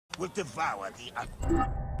will devour the other.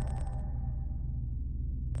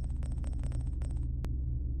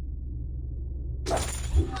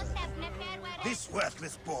 This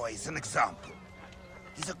worthless boy is an example.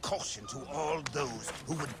 He's a caution to all those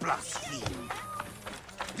who would blaspheme.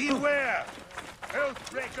 Beware!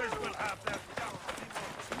 Oathbreakers will have their down.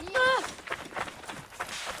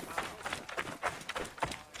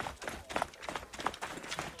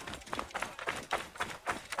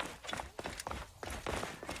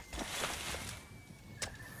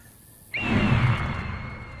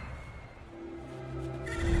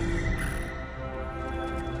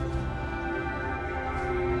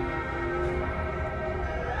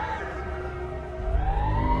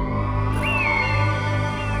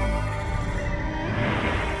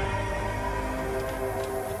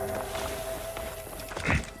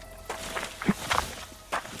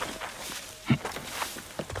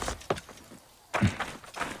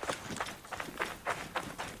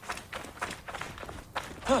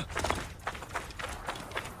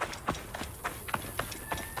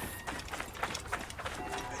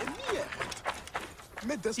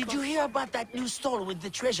 Did you hear about that new stall with the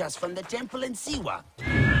treasures from the temple in Siwa?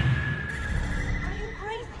 Are you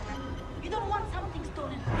crazy? You don't want something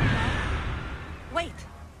stolen from you. Wait,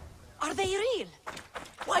 are they real?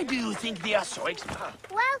 Why do you think they are so expensive?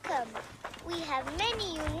 Welcome. We have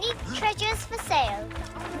many unique treasures for sale.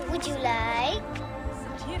 Would you like?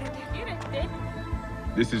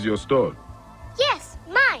 This is your store? Yes,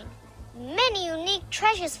 mine. Many unique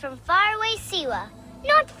treasures from faraway Siwa.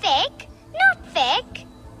 Not fake. Not fake.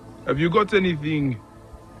 Have you got anything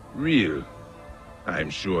real?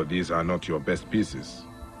 I'm sure these are not your best pieces.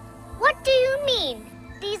 What do you mean?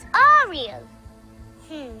 These are real.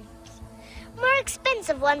 More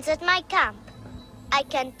expensive ones at my camp. I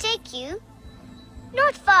can take you.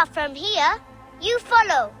 Not far from here. You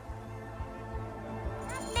follow.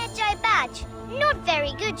 Medjai badge. Not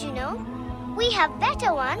very good, you know. We have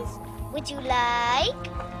better ones. Would you like?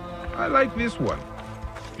 I like this one.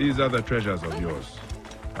 These are the treasures of yours.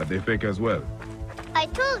 Are they fake as well? I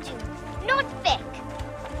told you, not fake.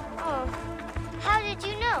 Oh, how did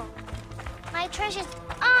you know? My treasures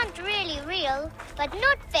aren't really real, but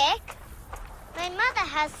not fake. My mother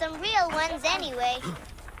has some real ones anyway.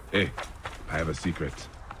 Hey, I have a secret.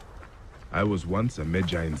 I was once a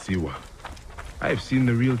Medjai in Siwa. I've seen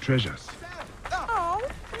the real treasures. Oh,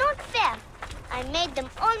 not fair. I made them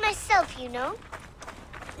all myself, you know.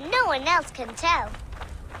 No one else can tell.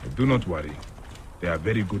 Do not worry. They are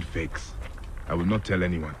very good fakes. I will not tell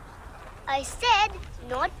anyone. I said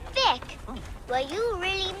not fake. Were you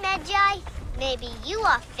really Medjai? Maybe you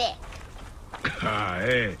are fake. Ah,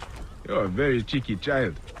 hey. You're a very cheeky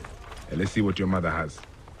child. Let's see what your mother has.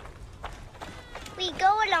 We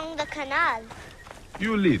go along the canal.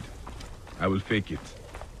 You lead. I will fake it.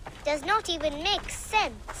 Does not even make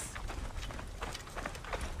sense.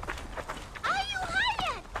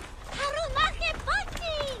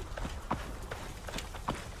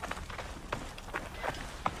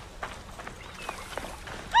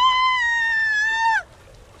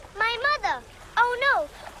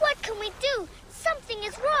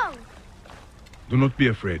 Do not be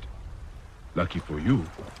afraid. Lucky for you,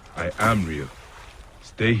 I am real.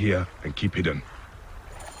 Stay here and keep hidden.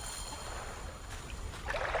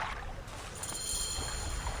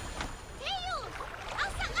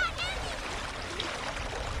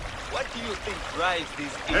 What do you think drives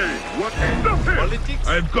these people? Hey, what? Stop it! Politics?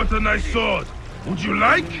 I've got a nice sword. Would you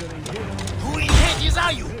like? Who in Hades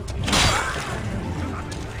are you?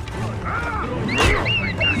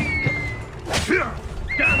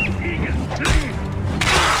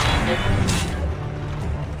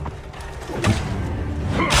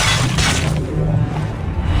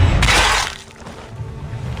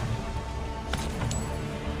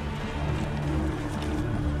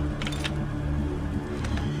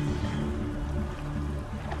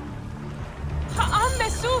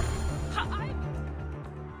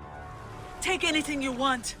 Take anything you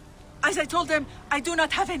want. As I told them, I do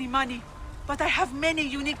not have any money, but I have many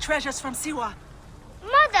unique treasures from Siwa.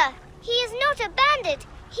 Mother, he is not a bandit.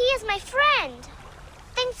 He is my friend.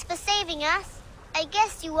 Thanks for saving us. I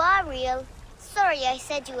guess you are real. Sorry I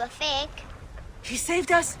said you were fake. He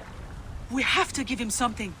saved us. We have to give him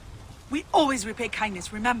something. We always repay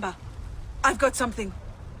kindness, remember? I've got something.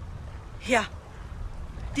 Here.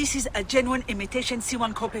 This is a genuine imitation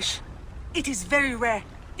Siwan Kopish. It is very rare.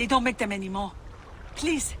 They don't make them anymore.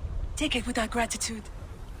 Please, take it with our gratitude.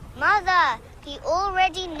 Mother, he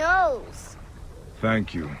already knows.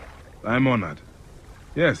 Thank you. I'm honored.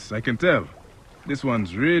 Yes, I can tell. This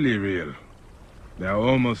one's really real. There are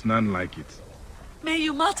almost none like it. May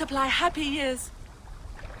you multiply happy years.